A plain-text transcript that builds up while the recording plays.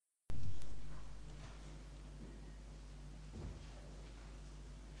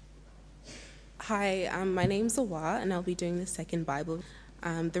Hi, my name's Awa, and I'll be doing the second Bible.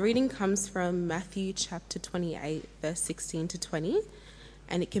 The reading comes from Matthew chapter 28, verse 16 to 20,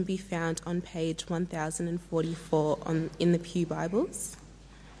 and it can be found on page 1044 in the Pew Bibles.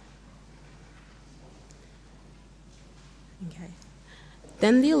 Okay.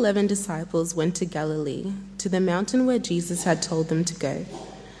 Then the 11 disciples went to Galilee, to the mountain where Jesus had told them to go.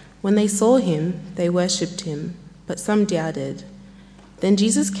 When they saw him, they worshipped him, but some doubted. Then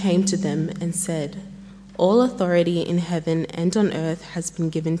Jesus came to them and said, "All authority in heaven and on earth has been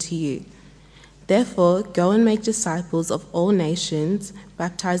given to you. Therefore, go and make disciples of all nations,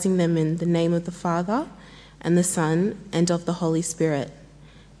 baptizing them in the name of the Father and the Son and of the Holy Spirit,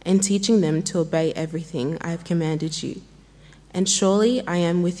 and teaching them to obey everything I have commanded you. And surely I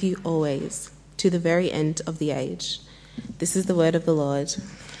am with you always, to the very end of the age." This is the word of the Lord.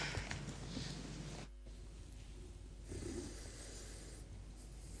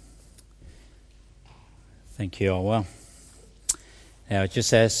 Thank you, Olwa. Now,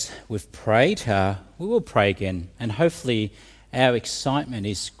 just as we've prayed, we will pray again, and hopefully our excitement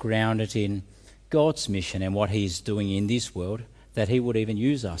is grounded in God's mission and what he is doing in this world, that he would even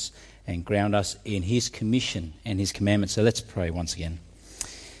use us and ground us in his commission and his commandments. So let's pray once again.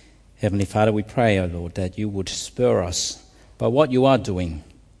 Heavenly Father, we pray, O Lord, that you would spur us by what you are doing,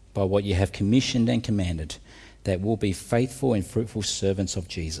 by what you have commissioned and commanded, that we'll be faithful and fruitful servants of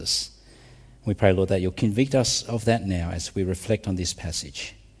Jesus. We pray, Lord, that you'll convict us of that now as we reflect on this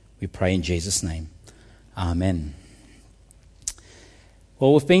passage. We pray in Jesus' name. Amen.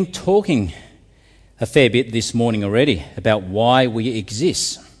 Well, we've been talking a fair bit this morning already about why we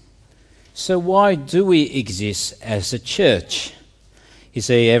exist. So why do we exist as a church? You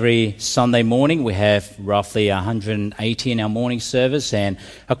see, every Sunday morning we have roughly 180 in our morning service, and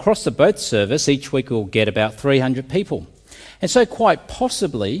across the both service each week we'll get about 300 people. And so quite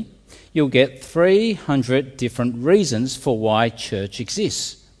possibly you'll get 300 different reasons for why church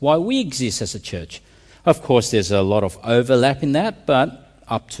exists, why we exist as a church. Of course, there's a lot of overlap in that, but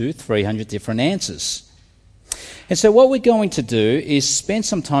up to 300 different answers. And so what we're going to do is spend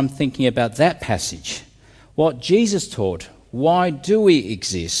some time thinking about that passage, what Jesus taught, why do we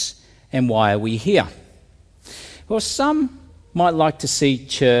exist, and why are we here? Well, some might like to see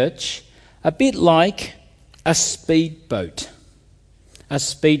church a bit like a speedboat. A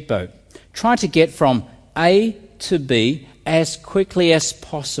speedboat, trying to get from A to B as quickly as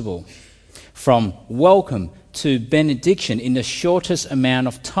possible, from welcome to benediction in the shortest amount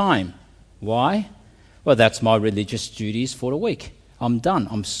of time. Why? Well, that's my religious duties for the week. I'm done.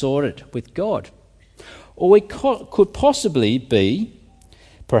 I'm sorted with God. Or it could possibly be,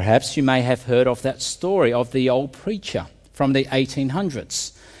 perhaps you may have heard of that story of the old preacher from the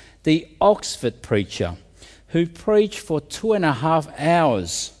 1800s, the Oxford preacher, who preached for 2.5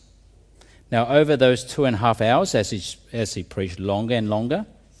 hours. Now, over those 2.5 hours, as he preached longer and longer,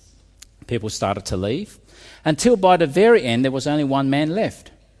 people started to leave, until by the very end there was only one man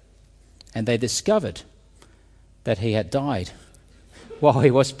left. And they discovered that he had died while he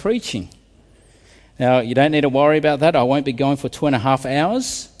was preaching. Now, you don't need to worry about that. I won't be going for 2.5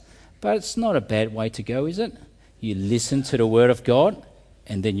 hours, but it's not a bad way to go, is it? You listen to the Word of God,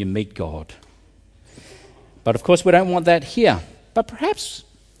 and then you meet God. But of course, we don't want that here. But perhaps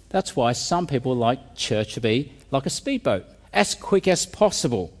that's why some people like church to be like a speedboat, as quick as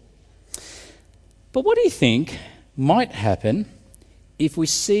possible. But what do you think might happen if we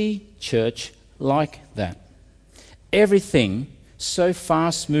see church like that? Everything so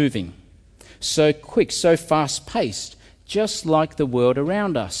fast-moving, so quick, so fast-paced, just like the world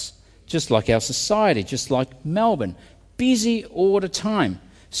around us, just like our society, just like Melbourne, busy all the time,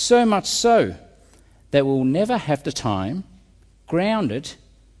 so much so that we'll never have the time grounded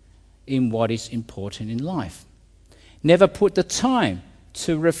in what is important in life. Never put the time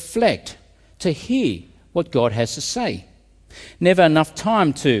to reflect, to hear what God has to say. Never enough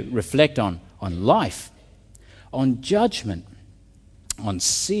time to reflect on life, on judgment, on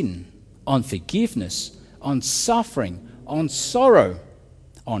sin, on forgiveness, on suffering, on sorrow,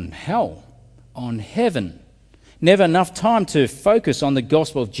 on hell, on heaven. Never enough time to focus on the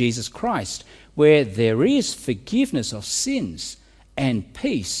gospel of Jesus Christ, where there is forgiveness of sins and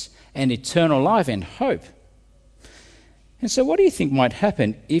peace and eternal life and hope. And so what do you think might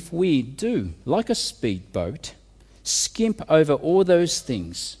happen if we do, like a speedboat, skimp over all those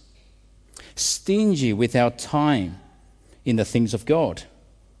things, stingy with our time in the things of God?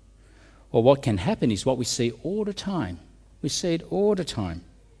 Well, what can happen is what we see all the time. We see it all the time.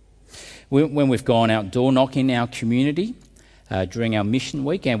 When we've gone out door knocking in our community, during our mission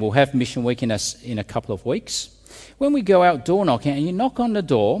week, and we'll have mission week in a couple of weeks. When we go out door knocking and you knock on the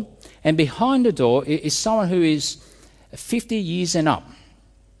door And behind the door is someone who is 50 years and up.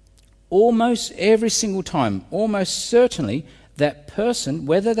 Almost every single time, almost certainly, that person,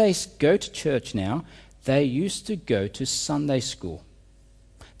 whether they go to church now, they used to go to Sunday school.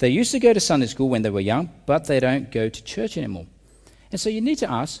 They used to go to Sunday school when they were young, but they don't go to church anymore. And so you need to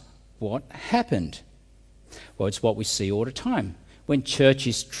ask, what happened? Well, it's what we see all the time. When church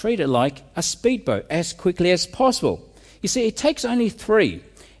is treated like a speedboat as quickly as possible. You see, it takes only 3.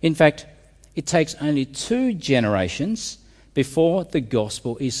 In fact, it takes only 2 generations before the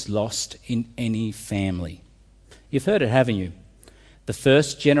gospel is lost in any family. You've heard it, haven't you? The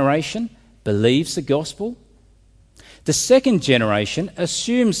first generation believes the gospel. The second generation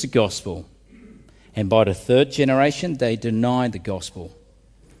assumes the gospel. And by the third generation, they deny the gospel.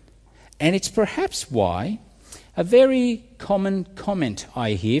 And it's perhaps why a very common comment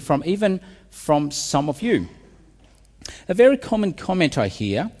I hear from some of you. A very common comment I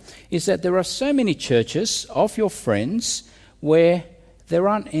hear is that there are so many churches of your friends where there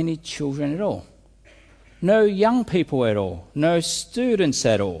aren't any children at all. No young people at all. No students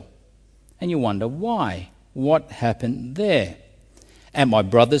at all. And you wonder why. What happened there? At my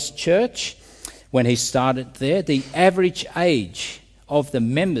brother's church, when he started there, the average age of the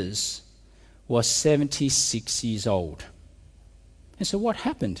members was 76 years old. And so what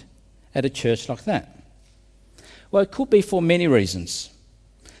happened at a church like that? Well, it could be for many reasons.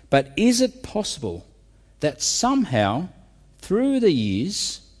 But is it possible that somehow, through the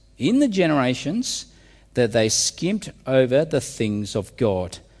years, in the generations, that they skimped over the things of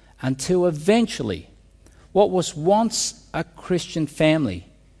God until eventually what was once a Christian family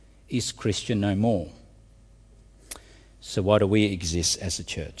is Christian no more? So why do we exist as a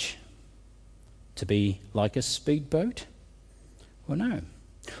church? To be like a speedboat? Well, no.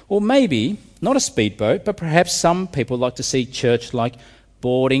 Or maybe not a speedboat, but perhaps some people like to see church like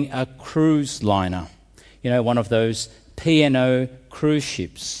boarding a cruise liner. You know, one of those P&O cruise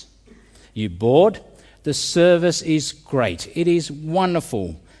ships. You board, the service is great. It is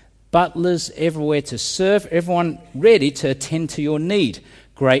wonderful. Butlers everywhere to serve, everyone ready to attend to your need.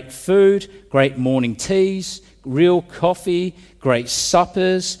 Great food, great morning teas, real coffee, great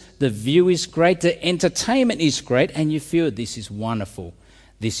suppers. The view is great, the entertainment is great, and you feel this is wonderful.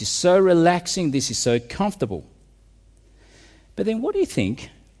 This is so relaxing, this is so comfortable. But then what do you think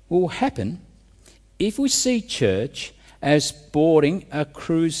will happen if we see church as boarding a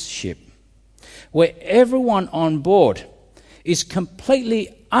cruise ship, where everyone on board is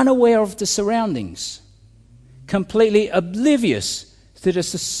completely unaware of the surroundings, completely oblivious to the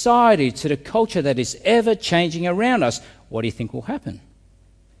society, to the culture that is ever changing around us? What do you think will happen?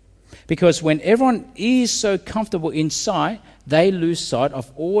 Because when everyone is so comfortable inside, they lose sight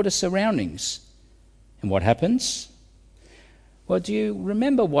of all the surroundings. And what happens? Well, do you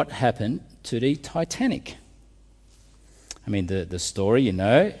remember what happened to the Titanic? I mean, the story, you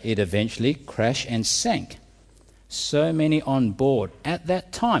know, it eventually crashed and sank. So many on board at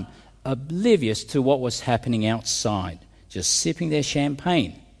that time, oblivious to what was happening outside, just sipping their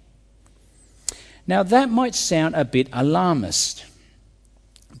champagne. Now, that might sound a bit alarmist,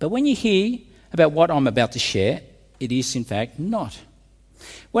 but when you hear about what I'm about to share, it is in fact not.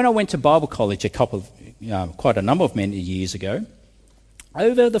 When I went to Bible college quite a number of many years ago,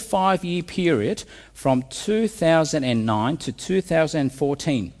 over the 5-year period from 2009 to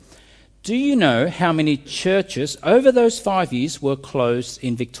 2014, do you know how many churches over those 5 years were closed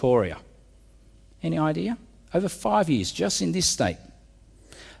in Victoria? Any idea? Over 5 years, just in this state.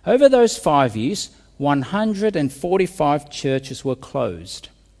 Over those 5 years, 145 churches were closed.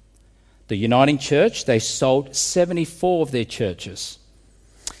 The Uniting Church, they sold 74 of their churches.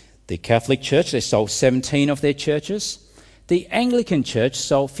 The Catholic Church, they sold 17 of their churches. The Anglican Church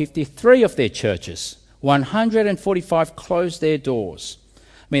sold 53 of their churches. 145 closed their doors.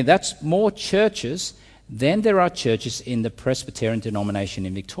 I mean, that's more churches than there are churches in the Presbyterian denomination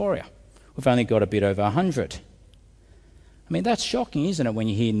in Victoria. We've only got a bit over 100. I mean, that's shocking, isn't it, when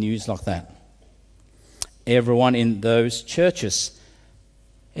you hear news like that? Everyone in those churches,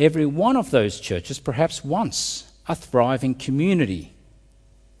 every one of those churches, perhaps once a thriving community,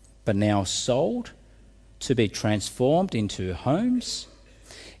 but now sold to be transformed into homes,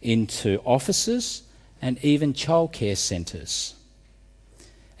 into offices, and even childcare centres.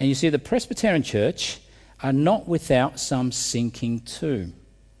 And you see, the Presbyterian Church are not without some sinking too.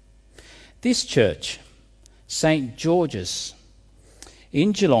 This church, St. George's,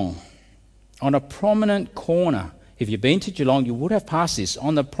 in Geelong, on a prominent corner. If you've been to Geelong, you would have passed this.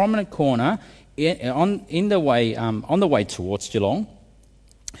 On the prominent corner, on the way towards Geelong,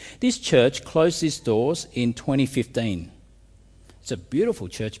 this church closed its doors in 2015. It's a beautiful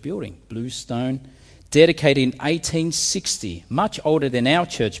church building, blue stone, dedicated in 1860, much older than our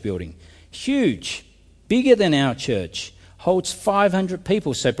church building. Huge, bigger than our church, holds 500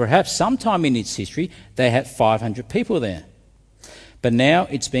 people. So perhaps sometime in its history, they had 500 people there. But now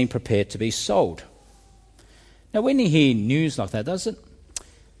it's being prepared to be sold. Now, when you hear news like that, does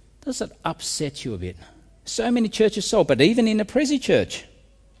it upset you a bit? So many churches sold, but even in the Prezi church.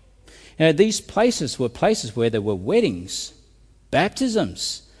 These places were places where there were weddings,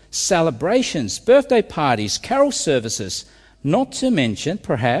 baptisms, celebrations, birthday parties, carol services, not to mention,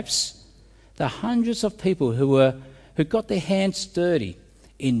 perhaps, the hundreds of people who got their hands dirty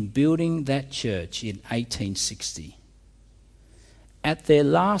in building that church in 1860. At their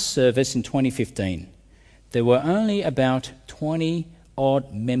last service in 2015, there were only about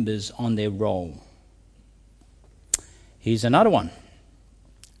 20-odd members on their roll. Here's another one.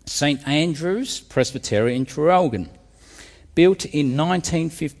 St. Andrew's Presbytery in Traralgon, built in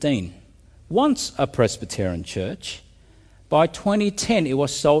 1915, once a Presbyterian church. By 2010, it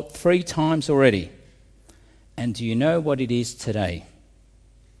was sold 3 times already. And do you know what it is today?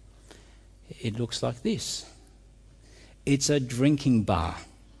 It looks like this. It's a drinking bar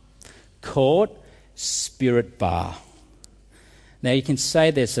called Spirit Bar. Now, you can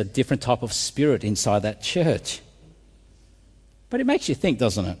say there's a different type of spirit inside that church. But it makes you think,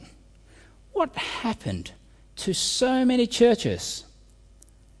 doesn't it? What happened to so many churches?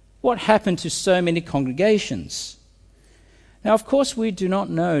 What happened to so many congregations? Now, of course, we do not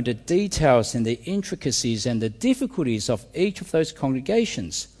know the details and the intricacies and the difficulties of each of those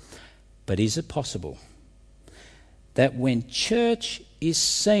congregations. But is it possible that when church is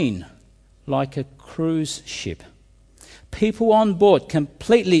seen like a cruise ship, people on board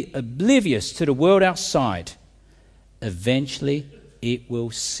completely oblivious to the world outside, eventually it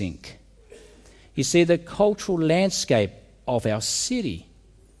will sink? You see, the cultural landscape of our city,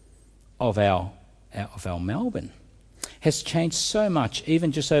 of our Melbourne, has changed so much,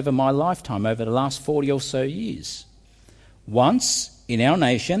 even just over my lifetime, over the last 40 or so years. Once, in our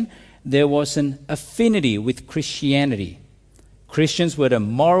nation, there was an affinity with Christianity. Christians were the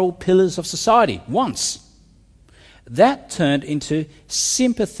moral pillars of society, once. That turned into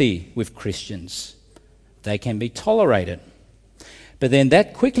sympathy with Christians. They can be tolerated. But then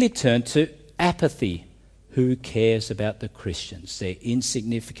that quickly turned to apathy. Who cares about the Christians? They're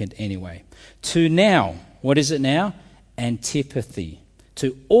insignificant anyway. To now, what is it now? Antipathy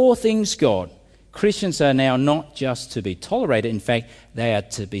to all things God. Christians are now not just to be tolerated, in fact, they are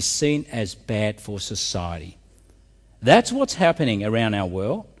to be seen as bad for society. That's what's happening around our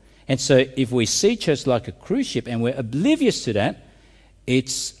world. And so if we see church like a cruise ship and we're oblivious to that,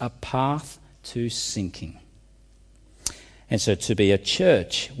 it's a path to sinking. And so to be a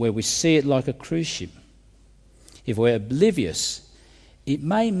church where we see it like a cruise ship, if we're oblivious, it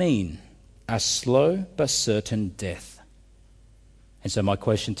may mean a slow but certain death. And so my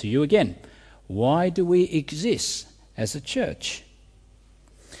question to you again, why do we exist as a church?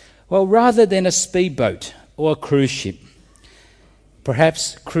 Well, rather than a speedboat or a cruise ship,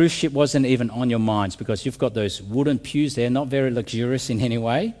 perhaps cruise ship wasn't even on your minds because you've got those wooden pews there, not very luxurious in any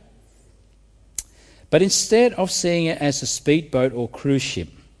way. But instead of seeing it as a speedboat or cruise ship,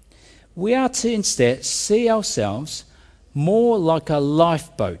 we are to instead see ourselves more like a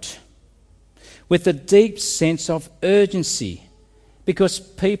lifeboat with a deep sense of urgency because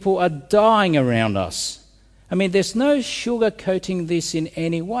people are dying around us. I mean, there's no sugarcoating this in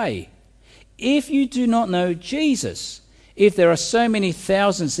any way. If you do not know Jesus, if there are so many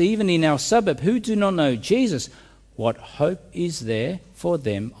thousands, even in our suburb, who do not know Jesus, what hope is there for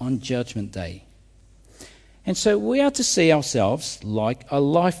them on Judgment Day? And so we are to see ourselves like a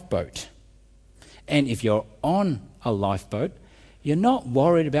lifeboat. And if you're on a lifeboat, you're not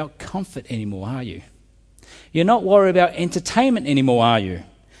worried about comfort anymore, are you? You're not worried about entertainment anymore, are you?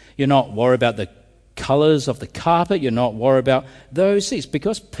 You're not worried about the colours of the carpet. You're not worried about those things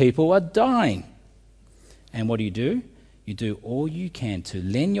because people are dying. And what do? You do all you can to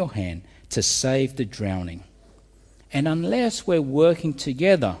lend your hand to save the drowning. And unless we're working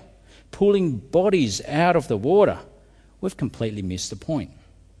together, pulling bodies out of the water, we've completely missed the point.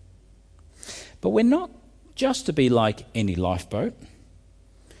 But we're not just to be like any lifeboat.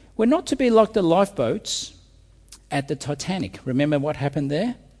 We're not to be like the lifeboats at the Titanic. Remember what happened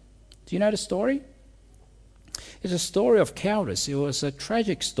there? Do you know the story? It's a story of cowardice. It was a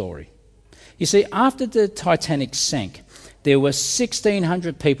tragic story. You see, after the Titanic sank, there were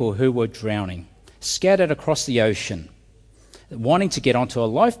 1,600 people who were drowning, scattered across the ocean, wanting to get onto a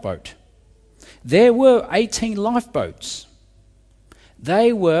lifeboat. There were 18 lifeboats.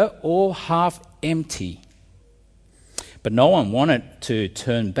 They were all half empty. But no one wanted to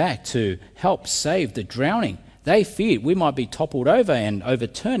turn back to help save the drowning. They feared we might be toppled over and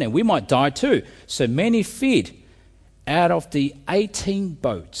overturned and we might die too. So many feared. Out of the 18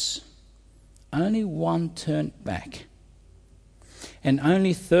 boats, only one turned back. And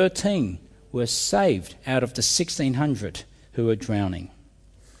only 13 were saved out of the 1,600 who were drowning.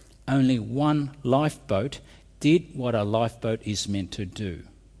 Only one lifeboat did what a lifeboat is meant to do.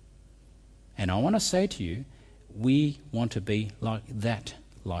 And I want to say to you, we want to be like that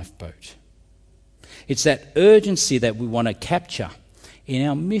lifeboat. It's that urgency that we want to capture in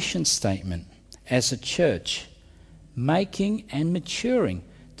our mission statement as a church, making and maturing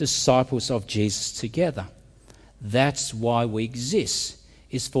disciples of Jesus together. That's why we exist.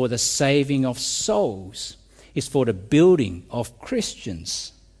 It's for the saving of souls. It's for the building of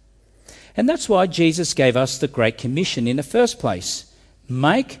Christians. And that's why Jesus gave us the Great Commission in the first place.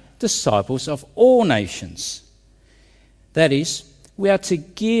 Make disciples of all nations. That is, we are to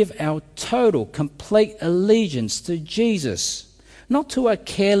give our total, complete allegiance to Jesus, not to a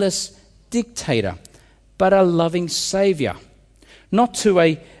careless dictator, but a loving Saviour, not to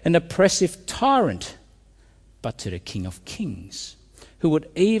an oppressive tyrant, but to the King of Kings, who would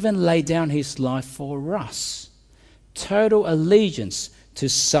even lay down his life for us. Total allegiance to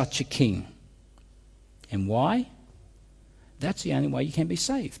such a king. And why? That's the only way you can be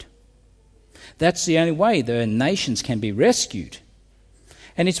saved. That's the only way the nations can be rescued.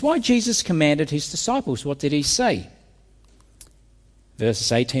 And it's why Jesus commanded his disciples. What did he say?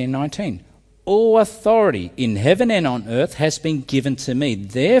 Verses 18 and 19. All authority in heaven and on earth has been given to me.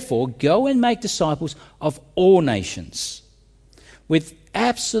 Therefore, go and make disciples of all nations. With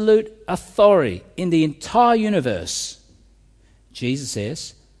absolute authority in the entire universe, Jesus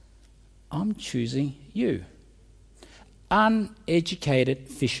says, I'm choosing you. Uneducated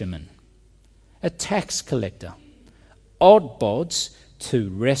fishermen, a tax collector, oddbods to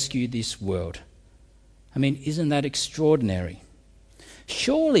rescue this world. I mean, isn't that extraordinary?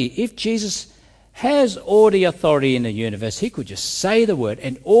 Surely, if Jesus has all the authority in the universe, he could just say the word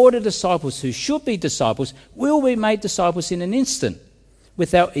and all the disciples who should be disciples will be made disciples in an instant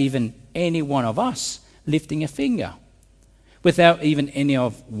without even any one of us lifting a finger. Without even any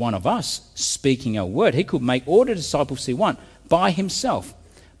one of us speaking a word. He could make all the disciples he wants by himself.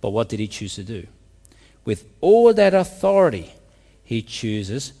 But what did he choose to do? With all that authority, he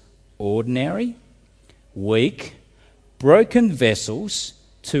chooses ordinary, weak, broken vessels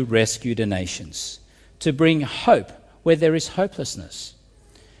to rescue the nations, to bring hope where there is hopelessness,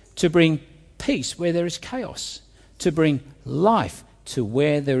 to bring peace where there is chaos, to bring life to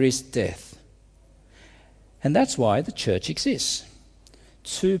where there is death. And that's why the church exists,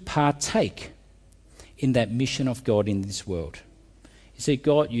 to partake in that mission of God in this world. You see,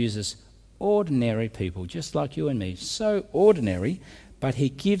 God uses ordinary people, just like you and me, so ordinary, but he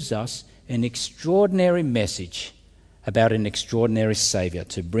gives us an extraordinary message about an extraordinary Saviour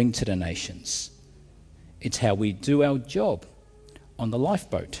to bring to the nations. It's how we do our job on the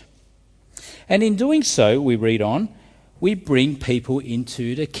lifeboat. And in doing so, we read on, we bring people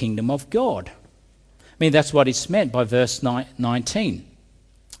into the kingdom of God. I mean, that's what it's meant by verse 19.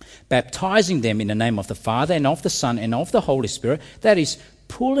 Baptizing them in the name of the Father and of the Son and of the Holy Spirit. That is,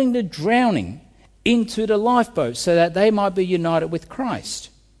 pulling the drowning into the lifeboat so that they might be united with Christ.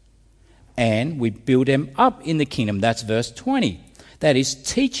 And we build them up in the kingdom. That's verse 20. That is,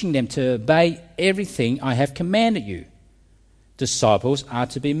 teaching them to obey everything I have commanded you. Disciples are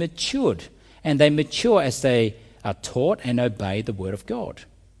to be matured, and they mature as they are taught and obey the word of God.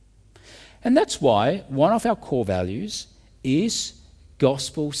 And that's why one of our core values is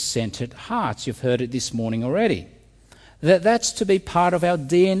gospel-centered hearts. You've heard it this morning already. That's to be part of our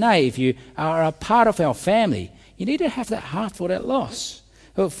DNA. If you are a part of our family, you need to have that heart for that loss.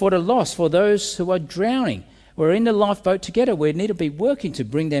 For the lost, for those who are drowning. We're in the lifeboat together. We need to be working to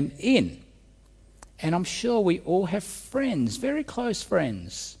bring them in. And I'm sure we all have friends, very close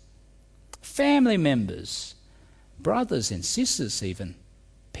friends, family members, brothers and sisters even,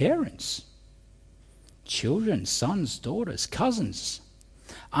 parents, children, sons, daughters, cousins,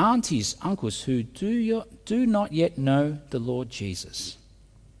 aunties, uncles who do not yet know the Lord Jesus.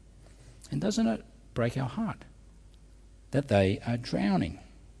 And doesn't it break our heart that they are drowning?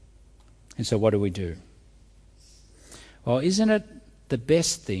 And so what do? Well, isn't it the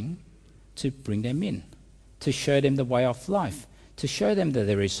best thing to bring them in, to show them the way of life, to show them that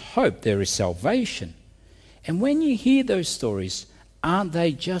there is hope, there is salvation? And when you hear those stories, aren't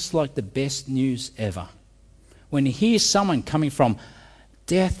they just like the best news ever? When you hear someone coming from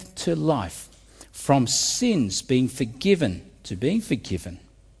death to life, from sins being forgiven to being forgiven.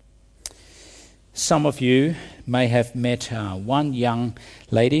 Some of you may have met one young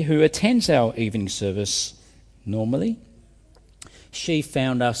lady who attends our evening service normally. She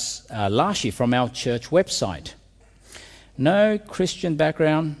found us last year from our church website. No Christian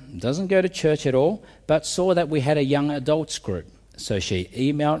background, doesn't go to church at all, but saw that we had a young adults group. So she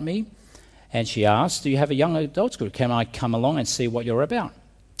emailed me and she asked, "Do you have a young adults group? Can I come along and see what you're about?"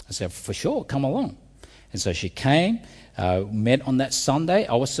 I said, "For sure, come along." And so she came, met on that Sunday.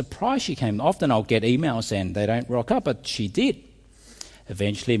 I was surprised she came. Often I'll get emails and they don't rock up, but she did.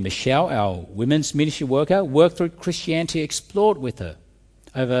 Eventually, Michelle, our women's ministry worker, worked through Christianity Explored with her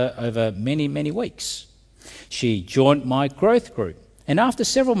over many, many weeks. She joined my growth group. And after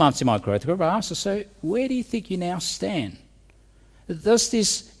several months in my growth group, I asked her, "So where do you think you now stand? Does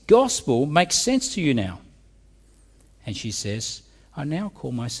this gospel make sense to you now?" And she says, "I now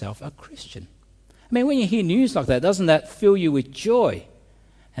call myself a Christian." I mean, when you hear news like that, doesn't that fill you with joy?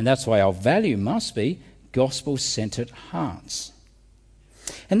 And that's why our value must be gospel-centered hearts.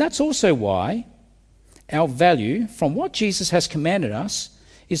 And that's also why our value from what Jesus has commanded us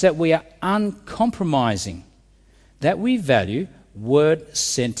is that we are uncompromising, that we value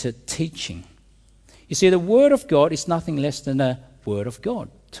word-centered teaching. You see, the Word of God is nothing less than a Word of God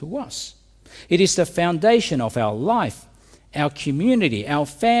to us. It is the foundation of our life, our community, our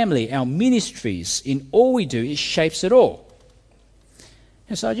family, our ministries. In all we do, it shapes it all.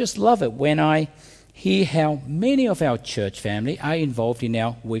 And so I just love it when I hear how many of our church family are involved in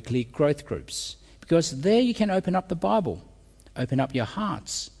our weekly growth groups. Because there you can open up the Bible, open up your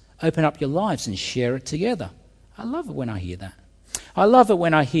hearts, open up your lives and share it together. I love it when I hear that. I love it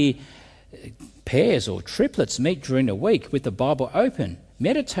when I hear pairs or triplets meet during the week with the Bible open,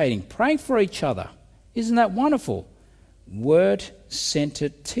 meditating, praying for each other. Isn't that wonderful?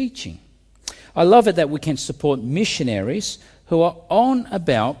 Word-centered teaching. I love it that we can support missionaries who are on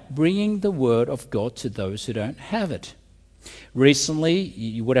about bringing the Word of God to those who don't have it. Recently,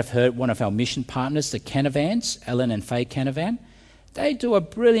 you would have heard one of our mission partners, the Canavans, Ellen and Faye Canavan. They do a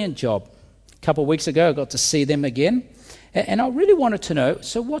brilliant job. A couple of weeks ago, I got to see them again. And I really wanted to know,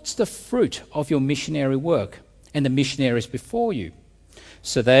 so what's the fruit of your missionary work and the missionaries before you?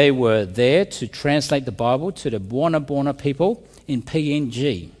 So they were there to translate the Bible to the Buona Buona people in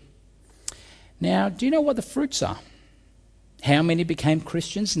PNG. Now, do you know what the fruits are? How many became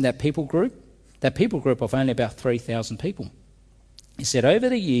Christians in that people group? That people group of only about 3,000 people. He said over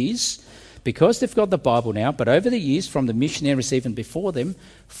the years, because they've got the Bible now, but over the years from the missionaries even before them,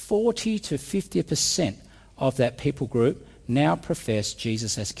 40 to 50% of that people group now profess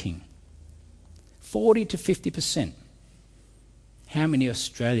Jesus as King. 40 to 50%. How many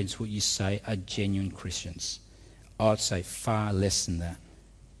Australians would you say are genuine Christians? I'd say far less than that.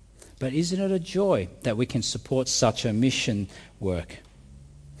 But isn't it a joy that we can support such a mission work?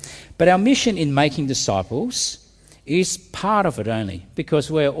 But our mission in making disciples is part of it only,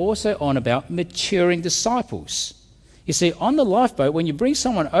 because we're also on about maturing disciples. You see, on the lifeboat, when you bring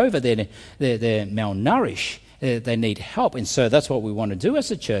someone over, they're malnourished, they need help, and so that's what we want to do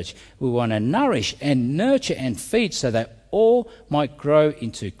as a church. We want to nourish and nurture and feed so that all might grow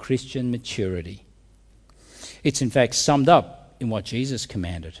into Christian maturity. It's in fact summed up in what Jesus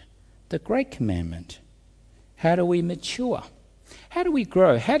commanded, the great commandment. How do we mature? How do we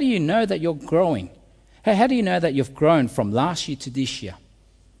grow? How do you know that you're growing? How do you know that you've grown from last year to this year?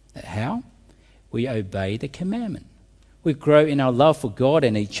 How? We obey the commandment. We grow in our love for God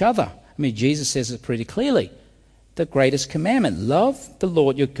and each other. I mean, Jesus says it pretty clearly. The greatest commandment, love the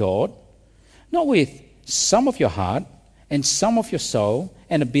Lord your God, not with some of your heart and some of your soul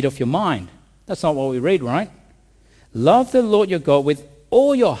and a bit of your mind. That's not what we read, right? Love the Lord your God with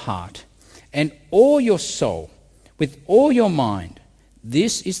all your heart and all your soul, with all your mind.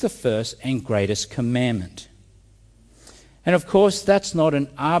 This is the first and greatest commandment. And of course, that's not an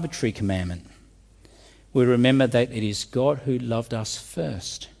arbitrary commandment. We remember that it is God who loved us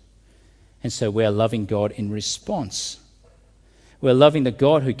first. And so we're loving God in response. We're loving the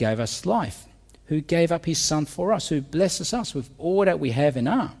God who gave us life, who gave up his Son for us, who blesses us with all that we have and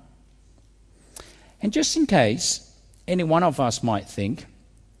are. And just in case any one of us might think,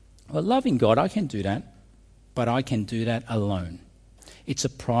 well, loving God, I can do that, but I can do that alone. It's a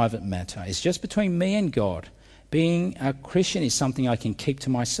private matter. It's just between me and God. Being a Christian is something I can keep to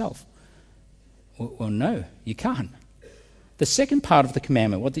myself. Well, no, you can't. The second part of the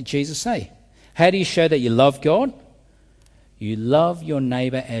commandment, what did Jesus say? How do you show that you love God? You love your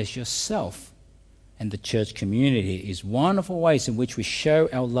neighbour as yourself. And the church community is one of the ways in which we show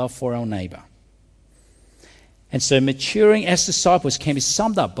our love for our neighbour. And so maturing as disciples can be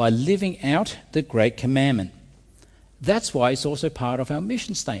summed up by living out the great commandment. That's why it's also part of our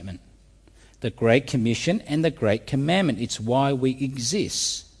mission statement. the Great Commission and the Great Commandment. It's why we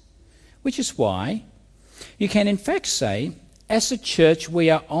exist. Which is why you can in fact say, as a church, we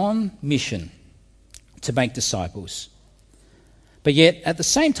are on mission to make disciples. But yet, at the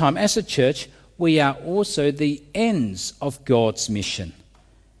same time, as a church, we are also the ends of God's mission.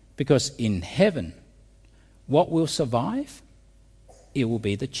 Because in heaven, what will survive? It will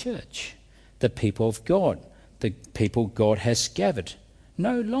be the church, the people of God, the people God has gathered,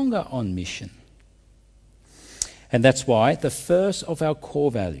 no longer on mission. And that's why the first of our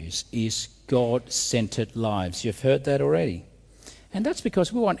core values is God-centered lives. You've heard that already. And that's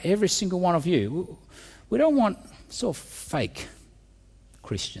because we want every single one of you. We don't want sort of fake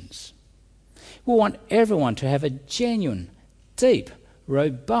Christians. We want everyone to have a genuine, deep,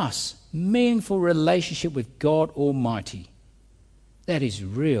 robust, meaningful relationship with God Almighty. That is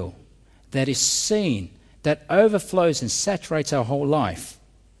real, that is seen, that overflows and saturates our whole life.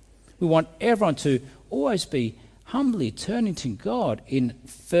 We want everyone to always be humbly turning to God in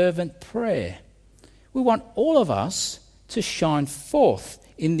fervent prayer. We want all of us to shine forth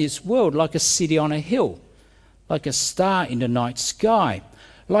in this world like a city on a hill, like a star in the night sky,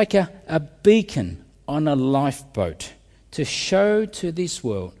 like a beacon on a lifeboat, to show to this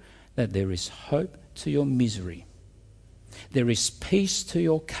world that there is hope to your misery. There is peace to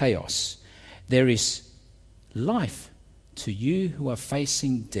your chaos. There is life to you who are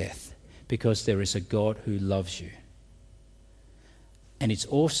facing death, because there is a God who loves you. And it's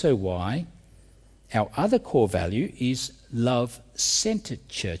also why our other core value is love-centered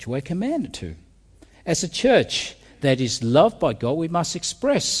church. We're commanded to. As a church that is loved by God, we must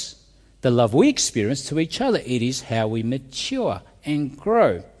express the love we experience to each other. It is how we mature and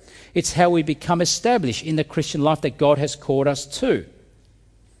grow. It's how we become established in the Christian life that God has called us to.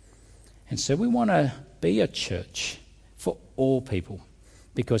 And so we want to be a church for all people,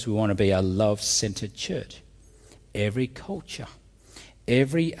 because we want to be a love-centered church. Every culture,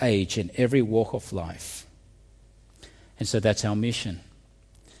 every age, and every walk of life. And so that's our mission.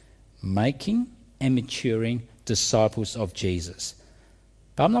 Making and maturing disciples of Jesus.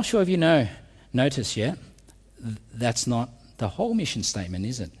 But I'm not sure if you notice yet, that's not the whole mission statement,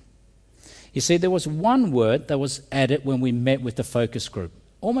 is it? You see, there was one word that was added when we met with the focus group.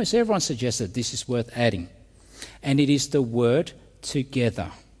 Almost everyone suggested this is worth adding. And it is the word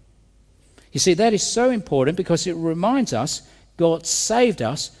together. You see, that is so important because it reminds us God saved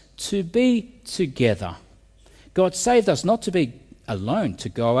us to be together. God saved us not to be alone, to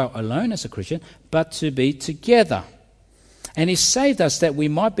go out alone as a Christian, but to be together. And He saved us that we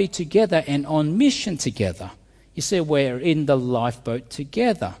might be together and on mission together. You see, we're in the lifeboat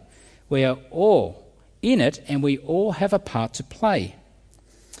together. We are all in it, and we all have a part to play.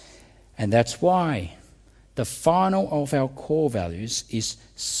 And that's why the final of our core values is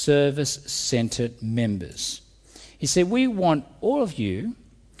service-centered members. You see, we want all of you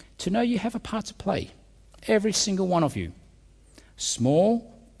to know you have a part to play. Every single one of you.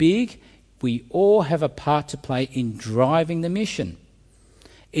 Small, big, we all have a part to play in driving the mission,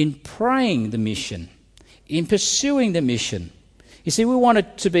 in praying the mission, in pursuing the mission. You see, we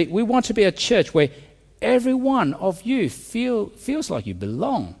want to be a church where every one of you feels like you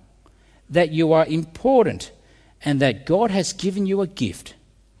belong, that you are important, and that God has given you a gift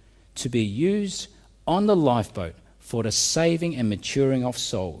to be used on the lifeboat for the saving and maturing of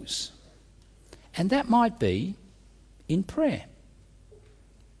souls. And that might be in prayer.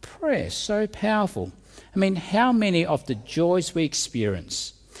 Prayer is so powerful. I mean, how many of the joys we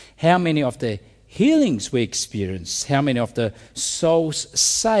experience, how many of the healings we experience, how many of the souls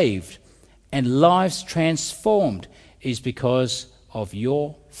saved and lives transformed is because of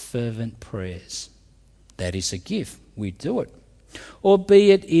your fervent prayers. That is a gift. We do it. Or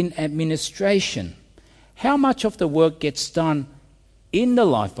be it in administration. How much of the work gets done in the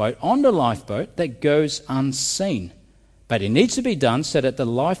lifeboat, on the lifeboat, that goes unseen? But it needs to be done so that the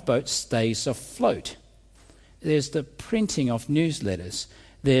lifeboat stays afloat. There's the printing of newsletters.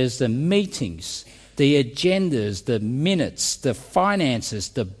 There's the meetings, the agendas, the minutes, the finances,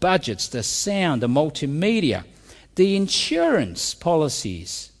 the budgets, the sound, the multimedia, the insurance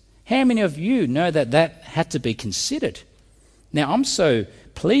policies. How many of you know that had to be considered? Now, I'm so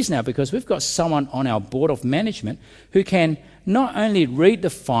pleased now because we've got someone on our board of management who can not only read the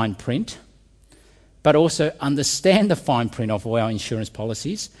fine print, but also understand the fine print of all our insurance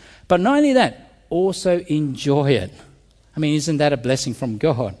policies, but not only that, also enjoy it. I mean, isn't that a blessing from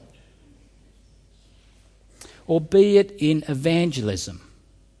God? Or be it in evangelism,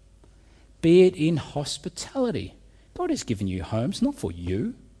 be it in hospitality. God has given you homes, not for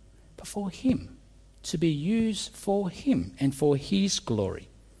you, but for Him, to be used for Him and for His glory.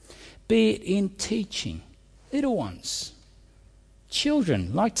 be it in teaching, little ones,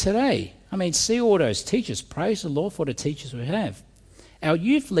 children, like today. I mean, see all those teachers. Praise the Lord for the teachers we have. Our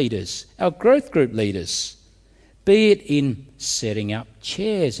youth leaders, our growth group leaders, be it in setting up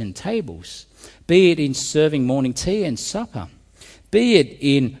chairs and tables, be it in serving morning tea and supper, be it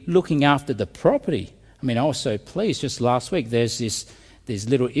in looking after the property. I mean, I was so pleased just last week, there's this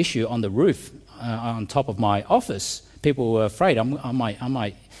little issue on the roof on top of my office. People were afraid I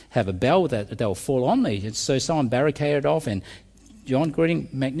might have a bell that will fall on me. And so someone barricaded off, and John Green,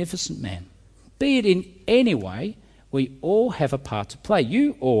 magnificent man. Be it in any way, we all have a part to play.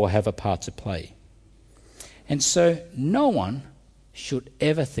 You all have a part to play. And so no one should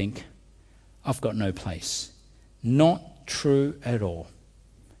ever think, I've got no place. Not true at all.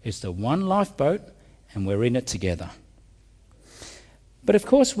 It's the one lifeboat, and we're in it together. But of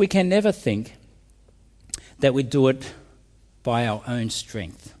course, we can never think that we do it by our own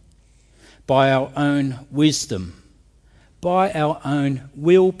strength, by our own wisdom, by our own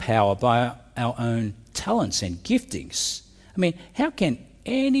willpower, by our own talents and giftings. I mean, how can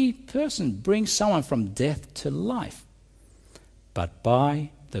any person bring someone from death to life? But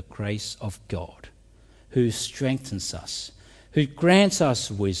by the grace of God, who strengthens us, who grants us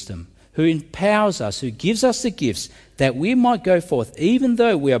wisdom, who empowers us, who gives us the gifts that we might go forth, even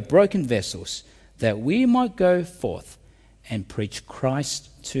though we are broken vessels, that we might go forth and preach Christ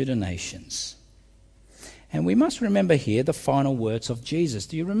to the nations. And we must remember here the final words of Jesus.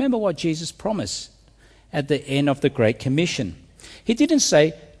 Do you remember what Jesus promised at the end of the Great Commission? He didn't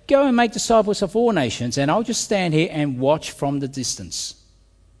say, go and make disciples of all nations, and I'll just stand here and watch from the distance.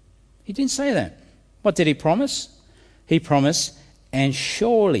 He didn't say that. What did he promise? He promised, and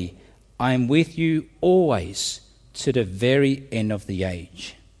surely I am with you always to the very end of the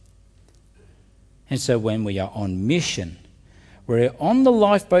age. And so when we are on mission, we're on the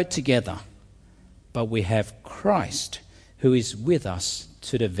lifeboat together, but we have Christ who is with us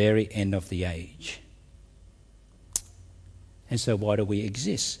to the very end of the age. And so why do we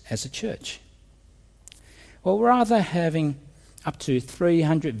exist as a church? Well, rather having up to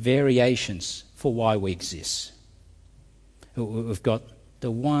 300 variations for why we exist, we've got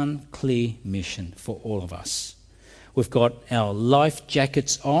the one clear mission for all of us. We've got our life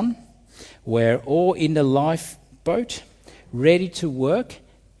jackets on. We're all in the lifeboat, ready to work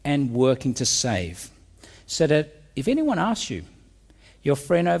and working to save. So that if anyone asks you, your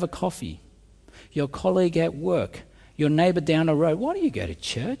friend over coffee, your colleague at work, your neighbour down the road, why do you go to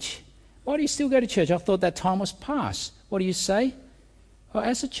church? Why do you still go to church? I thought that time was past. What do you say? Well,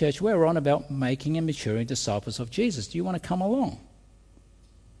 as a church, we're on about making and maturing disciples of Jesus. Do you want to come along?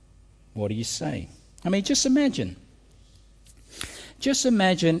 What do you say? I mean, just imagine. Just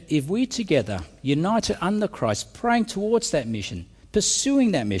imagine if we together, united under Christ, praying towards that mission,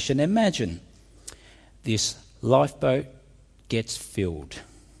 pursuing that mission, imagine this lifeboat gets filled.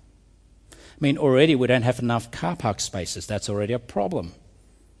 I mean, already we don't have enough car park spaces. That's already a problem.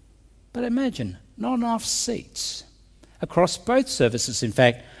 But imagine, not enough seats. Across both services, in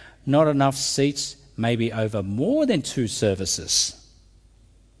fact, not enough seats, maybe over more than 2 services.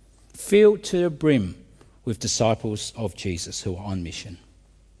 Filled to the brim with disciples of Jesus who are on mission.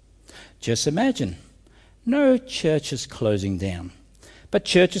 Just imagine, no churches closing down, but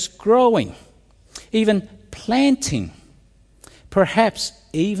churches growing, even planting, perhaps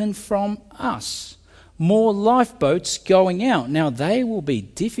even from us. More lifeboats going out. Now, they will be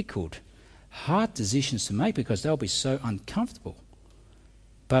difficult, hard decisions to make because they'll be so uncomfortable.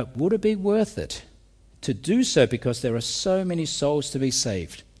 But would it be worth it to do so because there are so many souls to be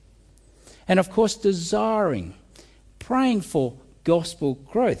saved? And of course, desiring, praying for gospel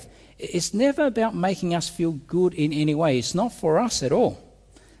growth. It's never about making us feel good in any way. It's not for us at all.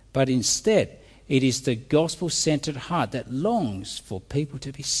 But instead, it is the gospel-centered heart that longs for people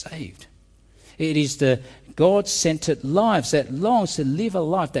to be saved. It is the God-centered lives that longs to live a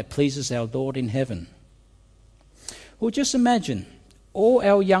life that pleases our Lord in heaven. Well, just imagine all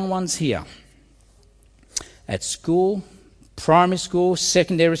our young ones here at school, primary school,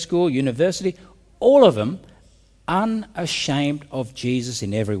 secondary school, university, all of them unashamed of Jesus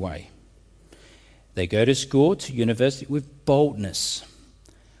in every way. They go to school, to university with boldness,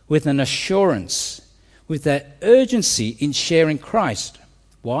 with an assurance, with that urgency in sharing Christ.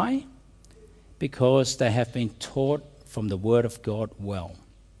 Why? Because they have been taught from the Word of God well.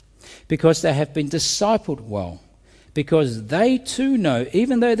 Because they have been discipled well. Because they too know,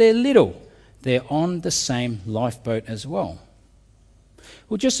 even though they're little, they're on the same lifeboat as well.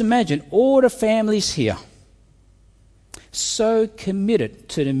 Well, just imagine all the families here so committed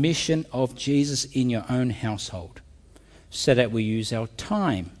to the mission of Jesus in your own household, so that we use our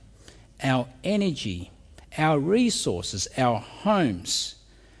time, our energy, our resources, our homes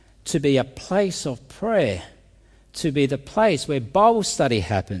to be a place of prayer, to be the place where Bible study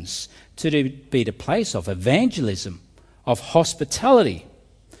happens, to be the place of evangelism, of hospitality,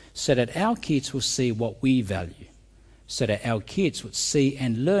 so that our kids will see what we value, so that our kids would see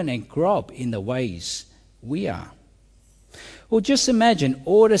and learn and grow up in the ways we are. Well, just imagine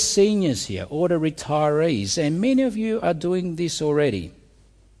all the seniors here, all the retirees, and many of you are doing this already.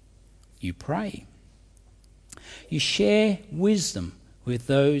 You pray. You share wisdom with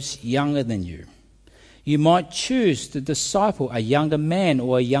those younger than you. You might choose to disciple a younger man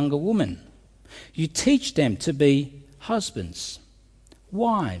or a younger woman. You teach them to be husbands,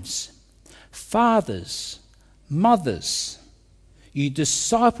 wives, fathers, mothers. You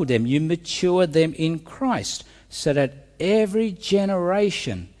disciple them, you mature them in Christ, so that every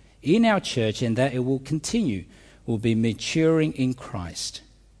generation in our church, and that it will continue, will be maturing in Christ.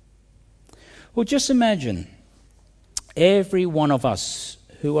 Well, just imagine every one of us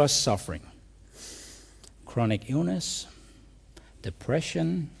who are suffering chronic illness,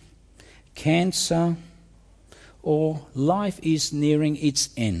 depression, cancer, or life is nearing its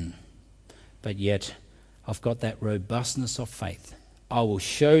end, but yet I've got that robustness of faith. I will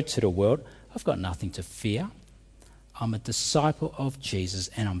show to the world I've got nothing to fear. I'm a disciple of Jesus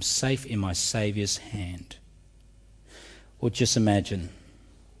and I'm safe in my Saviour's hand. Or just imagine,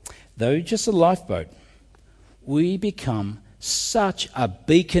 though just a lifeboat, we become such a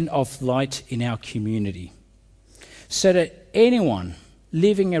beacon of light in our community, so that anyone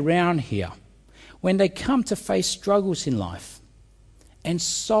living around here, when they come to face struggles in life and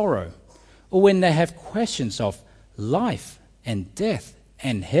sorrow, or when they have questions of life and death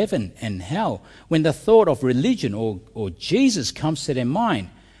and heaven and hell, when the thought of religion or Jesus comes to their mind,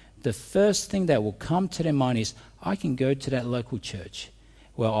 the first thing that will come to their mind is, I can go to that local church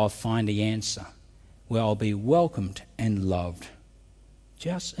where I'll find the answer, where I'll be welcomed and loved.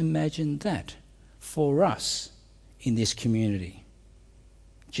 Just imagine that for us in this community.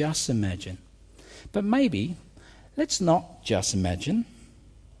 Just imagine. But maybe let's not just imagine.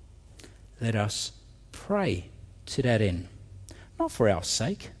 Let us pray to that end. Not for our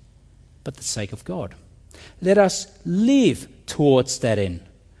sake, but the sake of God. Let us live towards that end,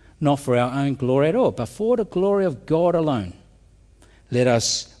 not for our own glory at all, but for the glory of God alone. Let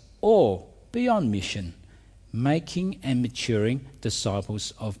us all be on mission, making and maturing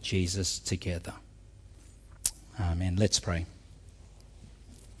disciples of Jesus together. Amen. Let's pray.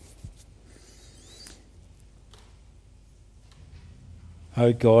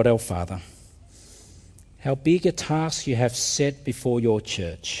 O God, our Father, how big a task you have set before your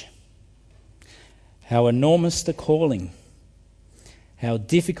church. How enormous the calling, how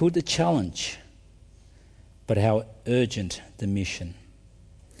difficult the challenge, but how urgent the mission.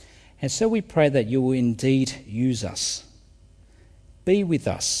 And so we pray that you will indeed use us. Be with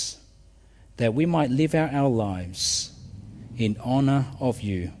us, that we might live out our lives in honour of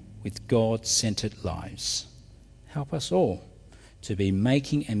you with God-centred lives. Help us all to be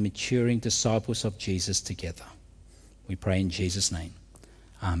making and maturing disciples of Jesus together. We pray in Jesus' name.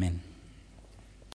 Amen.